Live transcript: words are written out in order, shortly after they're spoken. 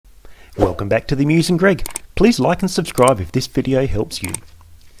Welcome back to the Muse and Greg. Please like and subscribe if this video helps you.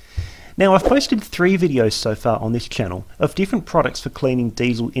 Now, I've posted 3 videos so far on this channel of different products for cleaning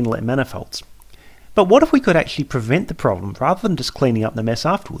diesel inlet manifolds. But what if we could actually prevent the problem rather than just cleaning up the mess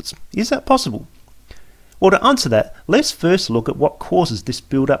afterwards? Is that possible? Well, to answer that, let's first look at what causes this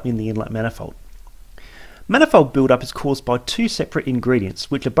build-up in the inlet manifold. Manifold build-up is caused by 2 separate ingredients,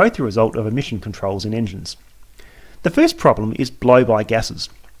 which are both the result of emission controls in engines. The first problem is blow-by gases.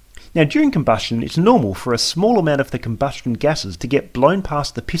 Now, during combustion, it's normal for a small amount of the combustion gases to get blown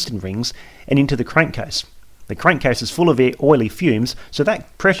past the piston rings and into the crankcase. The crankcase is full of oily fumes, so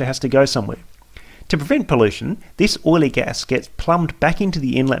that pressure has to go somewhere. To prevent pollution, this oily gas gets plumbed back into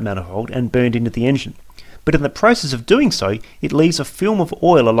the inlet manifold and burned into the engine. But in the process of doing so, it leaves a film of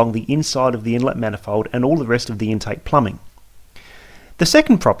oil along the inside of the inlet manifold and all the rest of the intake plumbing. The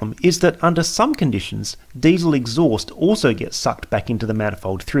second problem is that under some conditions, diesel exhaust also gets sucked back into the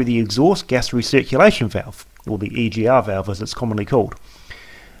manifold through the exhaust gas recirculation valve, or the EGR valve as it's commonly called.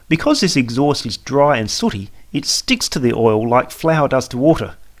 Because this exhaust is dry and sooty, it sticks to the oil like flour does to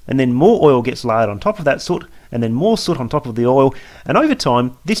water, and then more oil gets layered on top of that soot, and then more soot on top of the oil, and over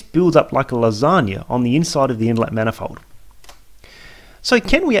time this builds up like a lasagna on the inside of the inlet manifold. So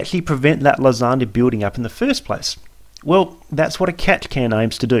can we actually prevent that lasagna building up in the first place? Well, that's what a catch can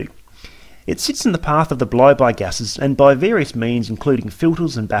aims to do. It sits in the path of the blow-by gases, and by various means including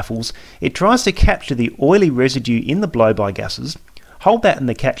filters and baffles, it tries to capture the oily residue in the blow-by gases, hold that in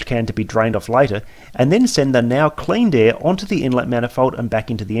the catch can to be drained off later, and then send the now cleaned air onto the inlet manifold and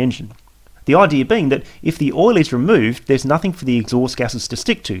back into the engine. The idea being that if the oil is removed, there's nothing for the exhaust gases to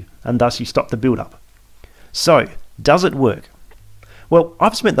stick to, and thus you stop the build-up. So, does it work? Well,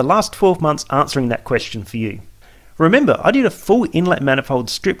 I've spent the last 12 months answering that question for you. Remember, I did a full inlet manifold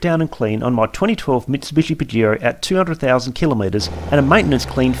strip down and clean on my 2012 Mitsubishi Pajero at 200,000 kilometres and a maintenance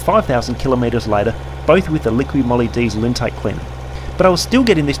clean 5,000 kilometres later, both with the liquid moly diesel intake cleaner. But I was still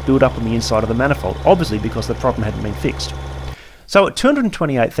getting this build up on the inside of the manifold, obviously because the problem hadn't been fixed. So at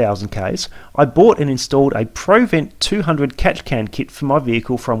 228,000 Ks, I bought and installed a Provent 200 catch can kit for my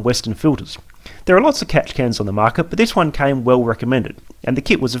vehicle from Western Filters. There are lots of catch cans on the market, but this one came well recommended, and the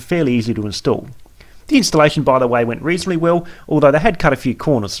kit was fairly easy to install. The installation, by the way, went reasonably well, although they had cut a few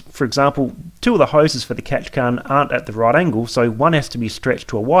corners. For example, 2 of the hoses for the catch can aren't at the right angle, so one has to be stretched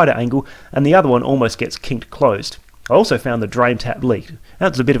to a wider angle, and the other one almost gets kinked closed. I also found the drain tap leaked.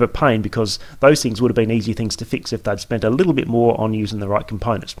 That was a bit of a pain because those things would have been easy things to fix if they'd spent a little bit more on using the right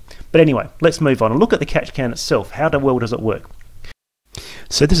components. But anyway, let's move on and look at the catch can itself. How well does it work?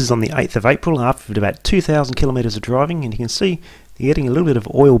 So this is on the 8th of April after about 2,000 kilometres of driving, and you can see you're getting a little bit of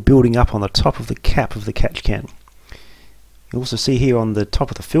oil building up on the top of the cap of the catch can. You also see here on the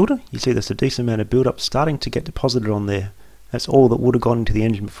top of the filter, you see there's a decent amount of build-up starting to get deposited on there. That's all that would have gone into the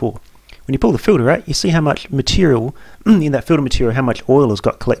engine before. When you pull the filter out, you see how much material, in that filter material, how much oil has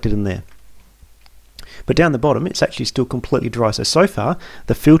got collected in there. But down the bottom, it's actually still completely dry. So far,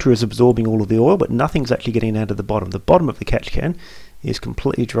 the filter is absorbing all of the oil, but nothing's actually getting down to the bottom. The bottom of the catch can is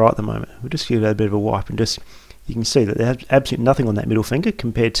completely dry at the moment. We'll just give that a bit of a wipe and just, you can see that there's absolutely nothing on that middle finger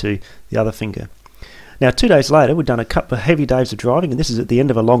compared to the other finger. Now 2 days later, we've done a couple of heavy days of driving, and this is at the end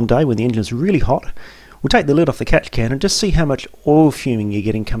of a long day when the engine's really hot. We'll take the lid off the catch can and just see how much oil fuming you're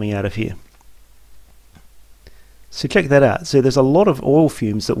getting coming out of here. So check that out. So there's a lot of oil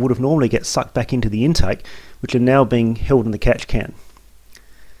fumes that would have normally get sucked back into the intake, which are now being held in the catch can.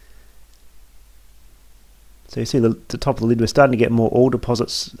 So you see the top of the lid, we're starting to get more oil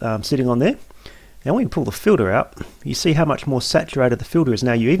deposits sitting on there. Now when you pull the filter out, you see how much more saturated the filter is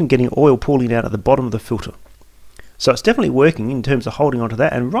now. You're even getting oil pooling out at the bottom of the filter. So it's definitely working in terms of holding onto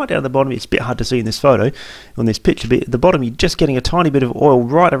that, and right down at the bottom, it's a bit hard to see in this photo, on this picture, but at the bottom you're just getting a tiny bit of oil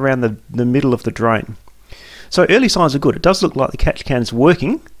right around the middle of the drain. So early signs are good. It does look like the catch can is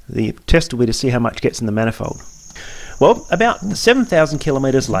working. The test will be to see how much gets in the manifold. Well, about 7,000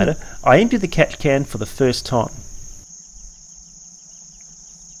 kilometres later, I emptied the catch can for the first time.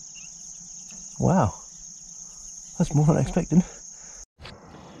 Wow, that's more than I expected.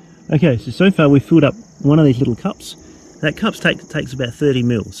 Okay, so far we've filled up one of these little cups. That cup takes about 30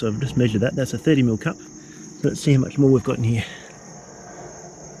 ml, so I've just measured that. That's a 30 ml cup. So let's see how much more we've got in here.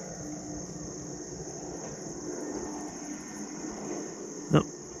 Nope,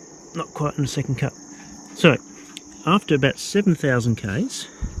 not quite in the second cup. So, after about 7,000 Ks,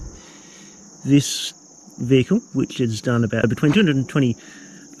 this vehicle, which has done about between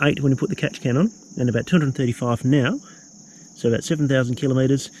 228 when you put the catch can on, and about 235 now, so about 7,000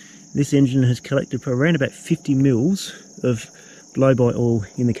 kilometres, this engine has collected for around about 50 mils of blow-by oil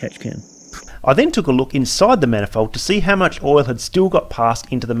in the catch can. I then took a look inside the manifold to see how much oil had still got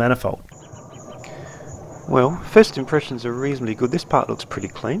passed into the manifold. Well, first impressions are reasonably good. This part looks pretty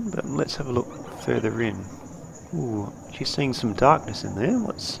clean, but let's have a look further in. Ooh, she's seeing some darkness in there.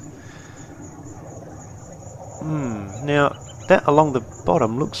 Now that along the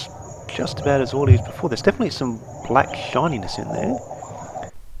bottom looks just about as oily as before. There's definitely some black shininess in there.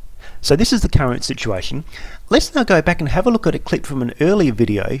 So this is the current situation. Let's now go back and have a look at a clip from an earlier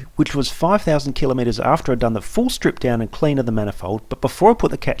video, which was 5,000 kilometers after I'd done the full strip down and clean of the manifold, but before I put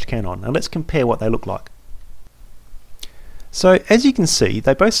the catch can on. Now let's compare what they look like. So as you can see,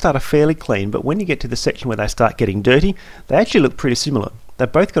 they both start off fairly clean, but when you get to the section where they start getting dirty, they actually look pretty similar.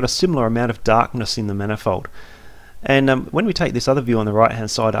 They've both got a similar amount of darkness in the manifold. And when we take this other view on the right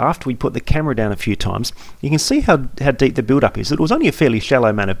hand side, after we put the camera down a few times, you can see how deep the build-up is. It was only a fairly shallow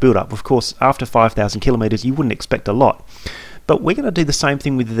amount of build-up. Of course, after 5,000 kilometers, you wouldn't expect a lot. But we're going to do the same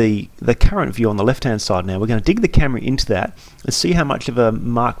thing with the current view on the left hand side now. We're going to dig the camera into that and see how much of a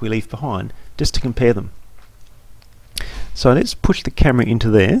mark we leave behind, just to compare them. So let's push the camera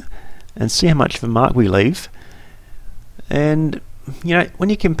into there and see how much of a mark we leave. And you know, when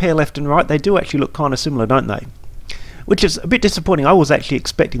you compare left and right, they do actually look kind of similar, don't they? Which is a bit disappointing. I was actually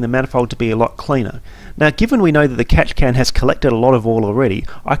expecting the manifold to be a lot cleaner. Now, given we know that the catch can has collected a lot of oil already,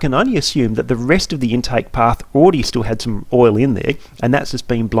 I can only assume that the rest of the intake path already still had some oil in there, and that's just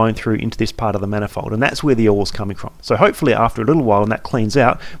been blown through into this part of the manifold, and that's where the oil's coming from. So hopefully after a little while, when that cleans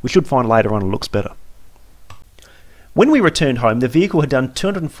out, we should find later on it looks better. When we returned home, the vehicle had done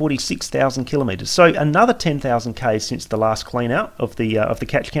 246,000 kilometers, so another 10,000 k's since the last clean out of the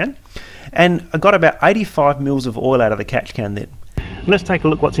catch can, and I got about 85 mils of oil out of the catch can then. Let's take a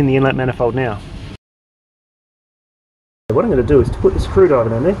look what's in the inlet manifold now. What I'm going to do is to put the screwdriver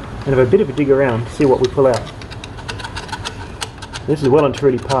down there and have a bit of a dig around to see what we pull out. This is well and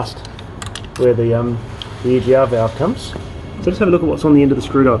truly past where the EGR valve comes, so let's have a look at what's on the end of the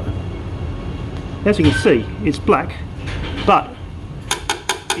screwdriver. As you can see, it's black, but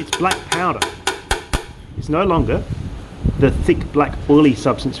it's black powder. It's no longer the thick black oily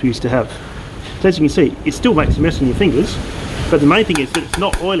substance we used to have. So as you can see, it still makes a mess on your fingers, but the main thing is that it's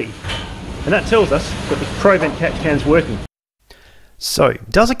not oily. And that tells us that the Provent catch can is working. So,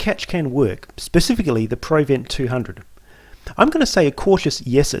 does a catch can work, specifically the Provent 200? I'm going to say a cautious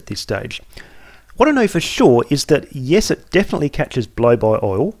yes at this stage. What I know for sure is that yes, it definitely catches blow-by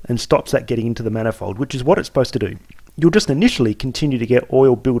oil and stops that getting into the manifold, which is what it's supposed to do. You'll just initially continue to get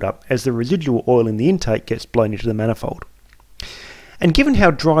oil build-up as the residual oil in the intake gets blown into the manifold. And given how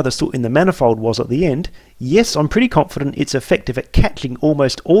dry the soot in the manifold was at the end, yes, I'm pretty confident it's effective at catching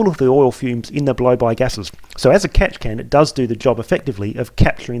almost all of the oil fumes in the blow-by gases. So as a catch can, it does do the job effectively of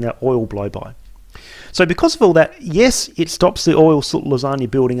capturing that oil blow-by. So because of all that, yes, it stops the oil soot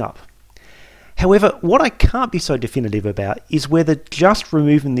lasagna building up. However, what I can't be so definitive about is whether just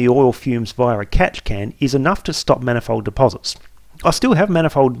removing the oil fumes via a catch can is enough to stop manifold deposits. I still have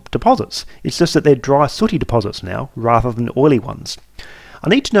manifold deposits, it's just that they're dry sooty deposits now rather than oily ones. I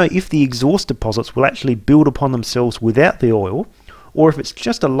need to know if the exhaust deposits will actually build upon themselves without the oil, or if it's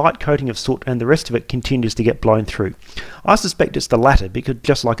just a light coating of soot and the rest of it continues to get blown through. I suspect it's the latter, because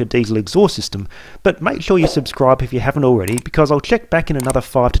just like a diesel exhaust system, but make sure you subscribe if you haven't already, because I'll check back in another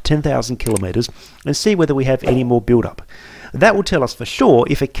 5 to 10,000 kilometers and see whether we have any more build-up. That will tell us for sure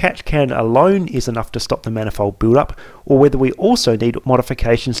if a catch can alone is enough to stop the manifold build-up, or whether we also need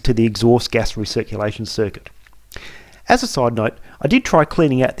modifications to the exhaust gas recirculation circuit. As a side note, I did try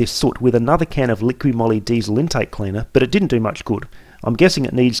cleaning out this soot with another can of liquid moly diesel intake cleaner, but it didn't do much good. I'm guessing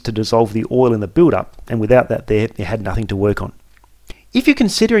it needs to dissolve the oil in the build-up, and without that there, it had nothing to work on. If you're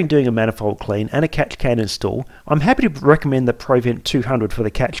considering doing a manifold clean and a catch can install, I'm happy to recommend the Provent 200 for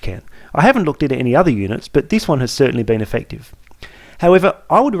the catch can. I haven't looked at any other units, but this one has certainly been effective. However,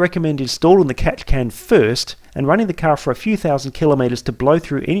 I would recommend installing the catch can first and running the car for a few thousand kilometers to blow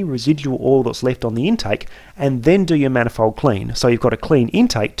through any residual oil that's left on the intake, and then do your manifold clean, so you've got a clean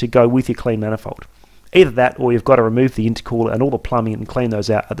intake to go with your clean manifold. Either that, or you've got to remove the intercooler and all the plumbing and clean those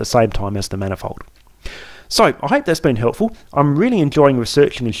out at the same time as the manifold. So, I hope that's been helpful. I'm really enjoying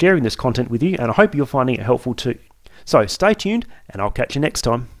researching and sharing this content with you, and I hope you're finding it helpful too. So, stay tuned, and I'll catch you next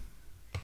time.